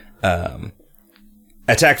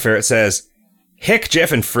 Attack Ferret says, Hick,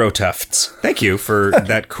 Jeff, and Frotufts. Thank you for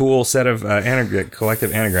that cool set of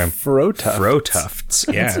collective anagram.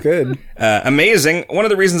 Frotufts. Yeah. That's good. Amazing. One of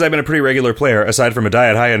the reasons I've been a pretty regular player, aside from a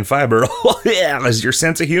diet high in fiber, is your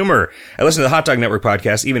sense of humor. I listen to the Hot Dog Network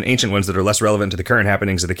podcast, even ancient ones that are less relevant to the current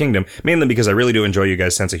happenings of the kingdom, mainly because I really do enjoy you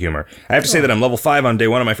guys' sense of humor. I have to say that I'm level 5 on day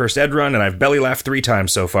 1 of my first Ed run, and I've belly laughed 3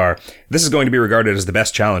 times so far. This is going to be regarded as the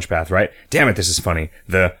best challenge path, right? Damn it, this is funny.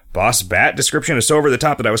 The Boss Bat description is so over the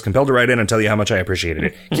top that I was compelled to write in and tell you how much I appreciated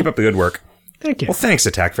it. Keep up the good work. Thank you. Well, thanks,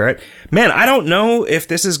 Attack Ferret. Man, I don't know if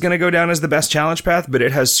this is going to go down as the best challenge path, but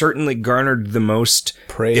it has certainly garnered the most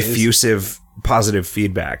effusive, positive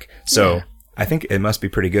feedback. So I think it must be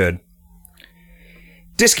pretty good.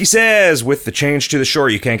 Disky says, with the change to the shore,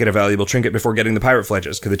 you can't get a valuable trinket before getting the pirate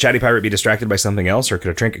fledges. Could the chatty pirate be distracted by something else, or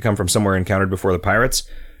could a trinket come from somewhere encountered before the pirates?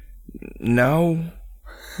 No.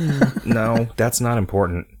 No, that's not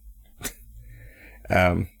important.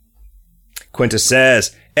 Quintus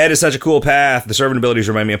says, Ed is such a cool path. The servant abilities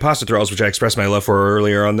remind me of pasta thralls, which I expressed my love for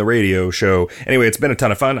earlier on the radio show. Anyway, it's been a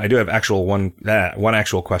ton of fun. I do have one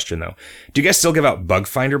actual question, though. Do you guys still give out bug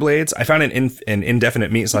finder blades? I found an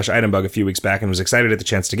indefinite meat/item bug a few weeks back and was excited at the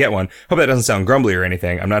chance to get one. Hope that doesn't sound grumbly or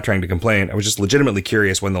anything. I'm not trying to complain. I was just legitimately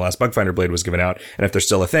curious when the last bug finder blade was given out and if they're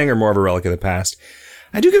still a thing or more of a relic of the past.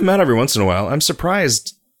 I do give them out every once in a while. I'm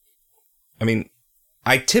surprised. I mean,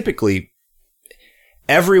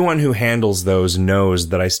 everyone who handles those knows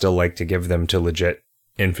that I still like to give them to legit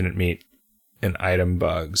infinite meat and item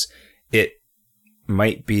bugs. It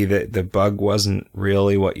might be that the bug wasn't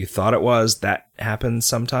really what you thought it was. That happens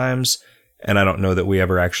sometimes. And I don't know that we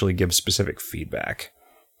ever actually give specific feedback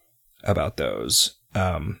about those.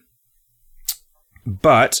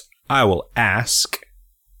 But I will ask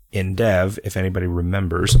in dev if anybody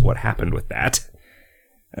remembers what happened with that.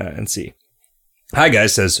 And see. Hi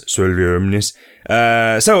guys, says Sylvia Omnis.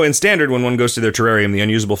 So in standard, when one goes to their terrarium, the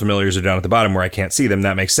unusable familiars are down at the bottom where I can't see them.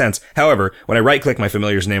 That makes sense. However, when I right-click my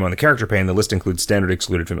familiar's name on the character pane, the list includes standard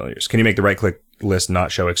excluded familiars. Can you make the right-click list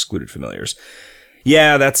not show excluded familiars?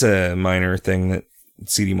 Yeah, that's a minor thing that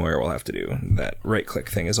CD Moyer will have to do. That right-click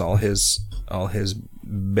thing is all his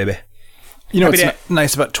baby. You know what's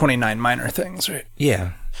nice about 29 minor things, right?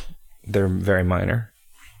 Yeah, they're very minor.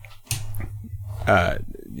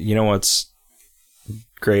 You know what's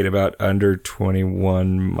great about under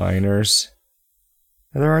 21 minors?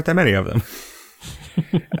 There aren't that many of them.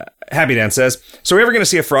 Happy Dan says, so are we ever going to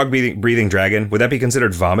see a frog breathing dragon? Would that be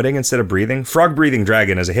considered vomiting instead of breathing? Frog breathing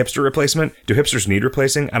dragon as a hipster replacement? Do hipsters need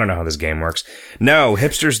replacing? I don't know how this game works. No,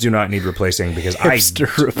 hipsters do not need replacing because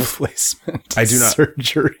replacement. I do not.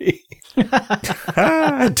 Surgery.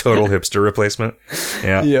 Total hipster replacement.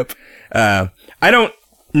 Yeah. Yep.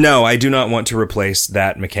 No, I do not want to replace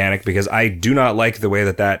that mechanic because I do not like the way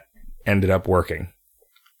that ended up working.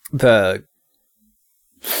 The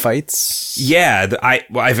fights? Yeah,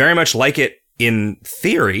 I very much like it in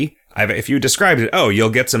theory. If you described it, you'll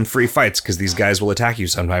get some free fights because these guys will attack you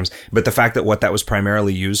sometimes. But the fact that what that was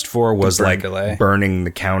primarily used for was like burning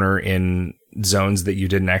the counter in zones that you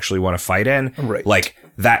didn't actually want to fight in. Right. Like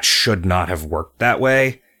that should not have worked that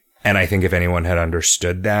way. And I think if anyone had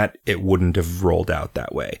understood that, it wouldn't have rolled out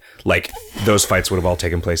that way. Like, those fights would have all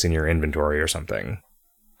taken place in your inventory or something.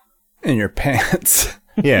 In your pants.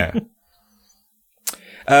 Yeah.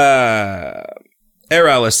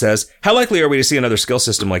 Eralis says, how likely are we to see another skill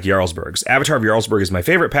system like Jarlsberg's? Avatar of Jarlsberg is my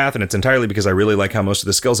favorite path, and it's entirely because I really like how most of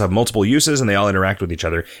the skills have multiple uses and they all interact with each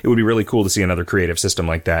other. It would be really cool to see another creative system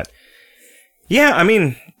like that. Yeah, I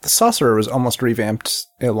mean... The Sorcerer was almost revamped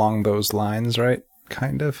along those lines, right?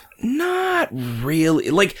 Kind of. Not really.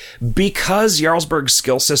 Like, because Jarlsberg's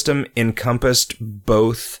skill system encompassed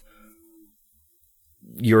both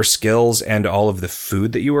your skills and all of the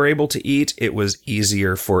food that you were able to eat, it was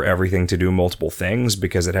easier for everything to do multiple things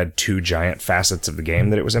because it had 2 giant facets of the game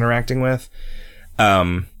that it was interacting with.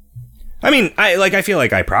 I mean, I feel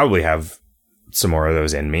like I probably have some more of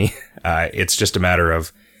those in me. It's just a matter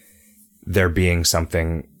of there being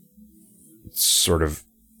something sort of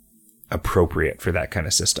appropriate for that kind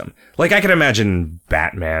of system. Like, I can imagine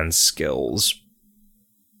Batman's skills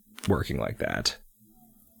working like that.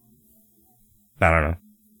 I don't know.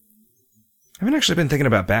 I haven't actually been thinking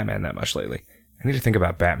about Batman that much lately. I need to think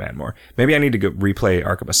about Batman more. Maybe I need to go replay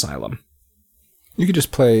Arkham Asylum. You could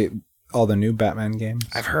just play all the new Batman games.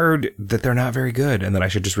 I've heard that they're not very good and that I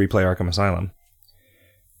should just replay Arkham Asylum.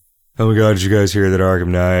 Oh my god, did you guys hear that Arkham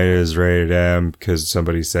Knight is rated M because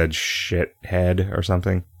somebody said shithead or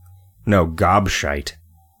something? No, gobshite.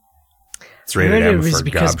 It's rated M for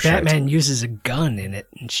because gobshite. Batman uses a gun in it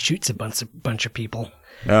and shoots a bunch of people.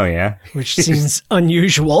 Oh yeah? Which seems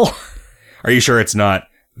unusual. Are you sure it's not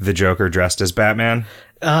the Joker dressed as Batman?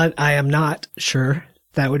 I am not sure.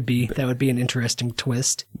 That would be an interesting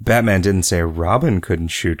twist. Batman didn't say Robin couldn't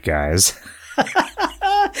shoot guys.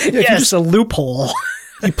 Yes, a loophole.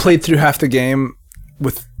 You played through half the game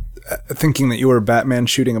with thinking that you were Batman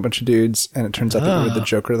shooting a bunch of dudes, and it turns out that you were the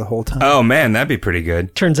Joker the whole time. Oh man, that'd be pretty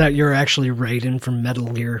good. Turns out you're actually Raiden from Metal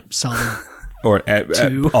Gear Solid. Or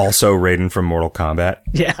also Raiden from Mortal Kombat.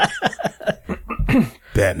 Yeah.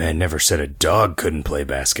 Batman never said a dog couldn't play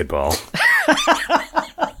basketball.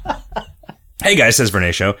 Hey guys, says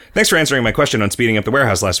Vernay Show. Thanks for answering my question on speeding up the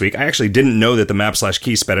warehouse last week. I actually didn't know that the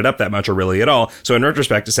map/key sped it up that much or really at all, so in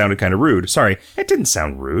retrospect it sounded kind of rude. Sorry, it didn't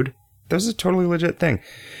sound rude. That was a totally legit thing.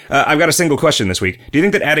 I've got a single question this week. Do you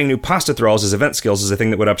think that adding new pasta thralls as event skills is a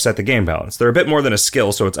thing that would upset the game balance? They're a bit more than a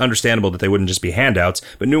skill, so it's understandable that they wouldn't just be handouts,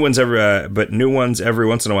 but new ones every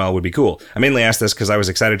once in a while would be cool. I mainly asked this because I was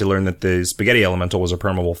excited to learn that the spaghetti elemental was a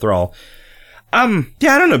permeable thrall.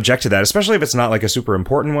 Yeah, I don't object to that, especially if it's not like a super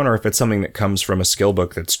important one or if it's something that comes from a skill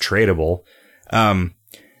book that's tradable.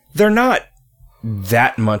 They're not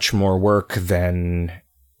that much more work than...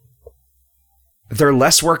 They're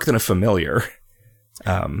less work than a familiar.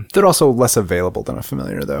 They're also less available than a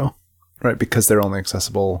familiar, though, right? Because they're only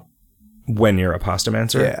accessible... When you're a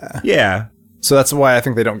Pastamancer? Yeah. Yeah. So that's why I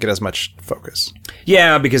think they don't get as much focus.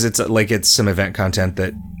 Yeah, because it's some event content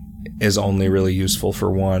that is only really useful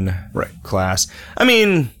for one class. I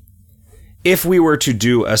mean, if we were to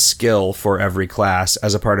do a skill for every class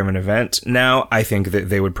as a part of an event, now I think that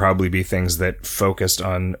they would probably be things that focused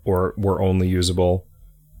on or were only usable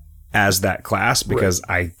as that class, because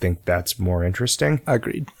I think that's more interesting.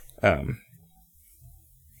 Agreed.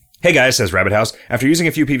 Hey guys, says Rabbit House. After using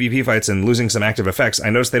a few PvP fights and losing some active effects,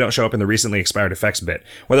 I noticed they don't show up in the recently expired effects bit.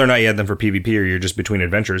 Whether or not you had them for PvP or you're just between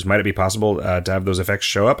adventures, might it be possible to have those effects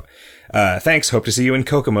show up? Thanks. Hope to see you in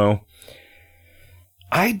Kokomo.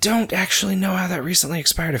 I don't actually know how that recently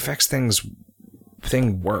expired effects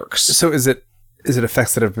thing works. So is it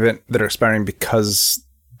effects that are expiring because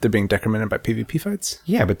they're being decremented by PvP fights?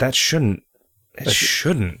 Yeah, but that shouldn't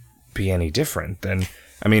be any different than...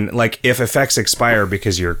 I mean, like, if effects expire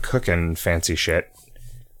because you're cooking fancy shit,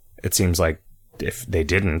 it seems like if they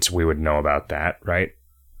didn't, we would know about that, right?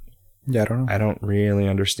 Yeah, I don't know. I don't really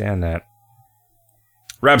understand that.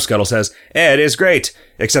 Rabscuttle says, Ed is great,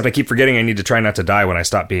 except I keep forgetting I need to try not to die when I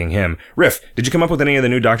stop being him. Riff, did you come up with any of the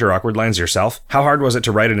new Dr. Awkward lines yourself? How hard was it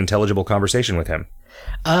to write an intelligible conversation with him?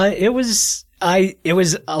 It was a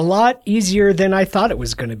lot easier than I thought it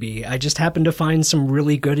was going to be. I just happened to find some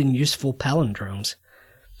really good and useful palindromes.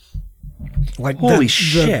 Like Holy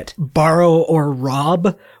shit. The borrow or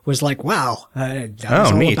rob was like, wow, that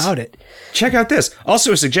was all neat. about it. Check out this.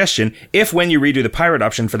 Also a suggestion, if when you redo the pirate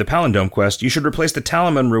option for the Palindrome quest, you should replace the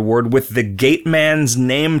Talaman reward with the Gateman's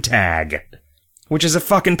name tag, which is a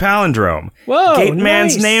fucking palindrome. Whoa,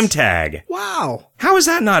 Gateman's nice. name tag. Wow. How is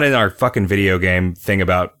that not in our fucking video game thing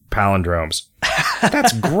about palindromes?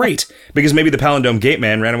 That's great. Because maybe the palindrome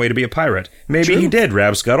Gateman ran away to be a pirate. Maybe he did,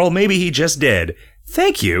 Rabscuttle. Maybe he just did.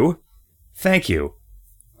 Thank you.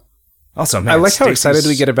 Also, man, I like how excited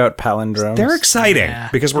we get about palindromes. They're exciting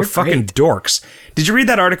because we're fucking dorks. Did you read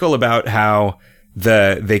that article about how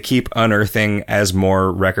they keep unearthing as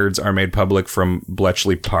more records are made public from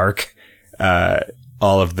Bletchley Park?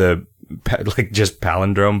 All of the just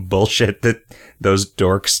palindrome bullshit that those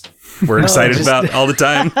dorks were excited about all the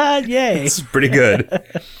time. Yay! It's pretty good.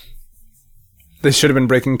 They should have been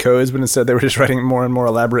breaking codes, but instead they were just writing more and more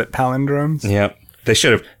elaborate palindromes. Yep. They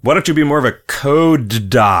should have. Why don't you be more of a code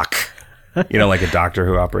doc? You know, like a doctor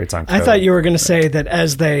who operates on code. I thought you were going to say that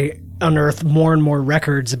as they unearth more and more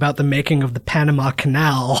records about the making of the Panama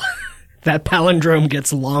Canal, that palindrome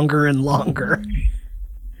gets longer and longer.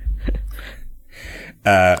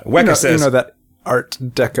 Weka says... You know that Art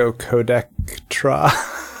Deco Codec Tra?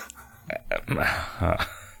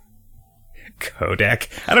 Codec.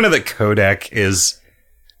 I don't know that codec is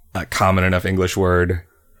a common enough English word.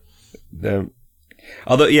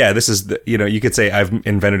 Although, yeah, this is, you could say I've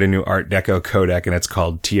invented a new Art Deco codec and it's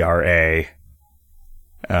called TRA.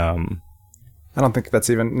 I don't think that's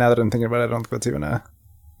even, now that I'm thinking about it, I don't think that's even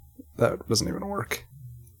that doesn't even work.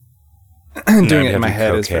 Doing it in my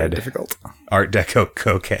head is very difficult. Art Deco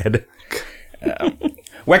cokehead.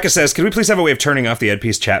 Weka says, could we please have a way of turning off the Ed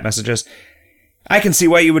Piece chat messages? I can see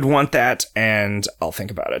why you would want that, and I'll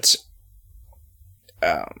think about it.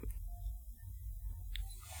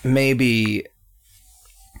 Maybe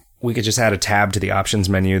we could just add a tab to the options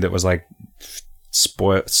menu that was like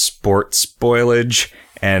sport spoilage,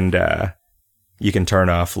 and you can turn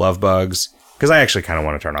off love bugs. Because I actually kind of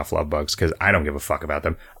want to turn off love bugs, because I don't give a fuck about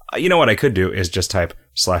them. You know what I could do is just type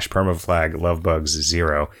 /permaflag lovebugs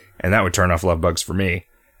 0, and that would turn off love bugs for me.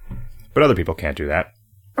 But other people can't do that.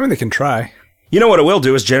 I mean, they can try. You know what it will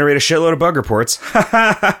do is generate a shitload of bug reports.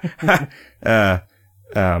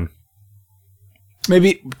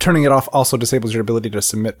 Maybe turning it off also disables your ability to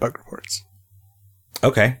submit bug reports.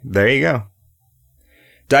 Okay, there you go.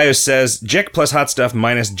 Dios says, Jick plus hot stuff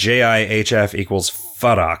minus JIHF equals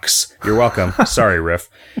fuddocks. You're welcome. Sorry, Riff.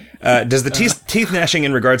 Does the teeth gnashing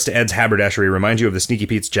in regards to Ed's haberdashery remind you of the Sneaky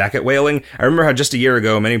Pete's jacket whaling? I remember how just a year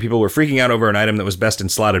ago, many people were freaking out over an item that was best in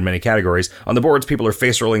slot in many categories. On the boards, people are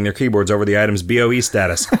face rolling their keyboards over the item's BOE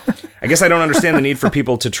status. I guess I don't understand the need for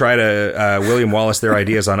people to try to William Wallace their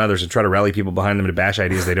ideas on others and try to rally people behind them to bash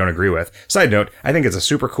ideas they don't agree with. Side note, I think it's a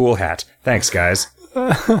super cool hat. Thanks, guys.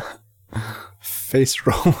 Face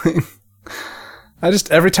rolling.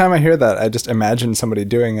 Every time I hear that, I just imagine somebody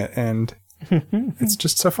doing it, and it's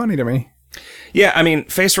just so funny to me. Yeah, I mean,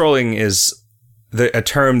 face rolling is a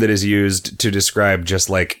term that is used to describe just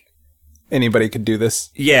like... Anybody could do this.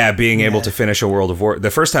 Yeah, being able to finish a World of War.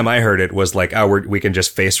 The first time I heard it was like, we can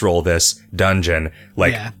just face roll this dungeon.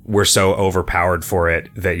 Like, we're so overpowered for it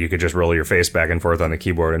that you could just roll your face back and forth on the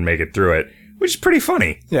keyboard and make it through it, which is pretty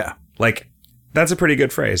funny. Yeah. Like, that's a pretty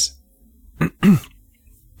good phrase.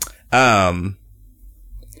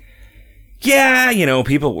 Yeah,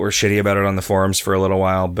 people were shitty about it on the forums for a little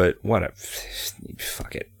while, but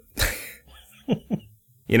fuck it.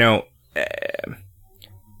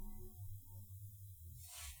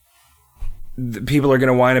 People are going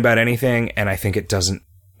to whine about anything, and I think it doesn't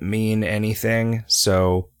mean anything,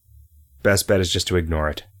 so best bet is just to ignore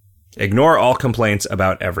it. Ignore all complaints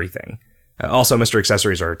about everything. Also, Mr.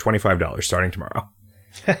 Accessories are $25 starting tomorrow.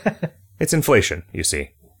 It's inflation, you see.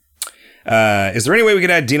 Is there any way we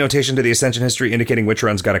could add denotation to the Ascension history indicating which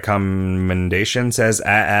run's got a commendation? Says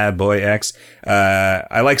boy X.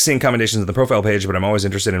 I like seeing commendations on the profile page, but I'm always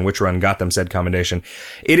interested in which run got them said commendation.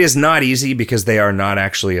 It is not easy because they are not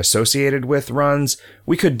actually associated with runs.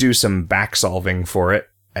 We could do some back solving for it,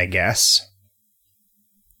 I guess.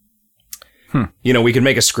 We could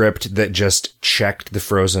make a script that just checked the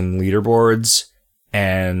frozen leaderboards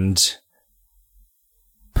and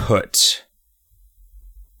put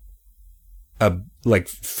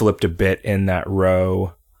flipped a bit in that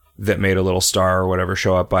row that made a little star or whatever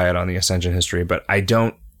show up by it on the Ascension history, but I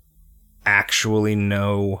don't actually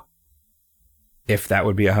know if that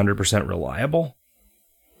would be 100% reliable.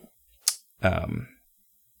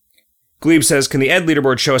 Glebe says, can the Ed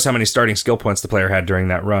leaderboard show us how many starting skill points the player had during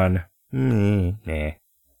that run? Hey,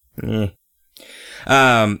 do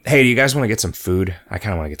you guys want to get some food? I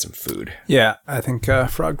kind of want to get some food. Yeah, I think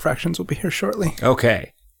Frog Fractions will be here shortly.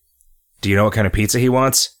 Okay. Do you know what kind of pizza he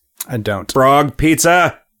wants? I don't. Frog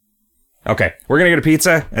pizza! Okay, we're going to get a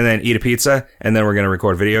pizza, and then eat a pizza, and then we're going to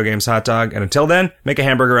record Video Games Hot Dog, and until then, make a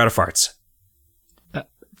hamburger out of farts.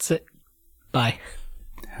 That's it. Bye.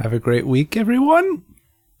 Have a great week, everyone.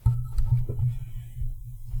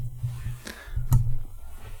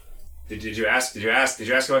 Did you ask him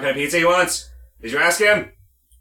what kind of pizza he wants? Did you ask him?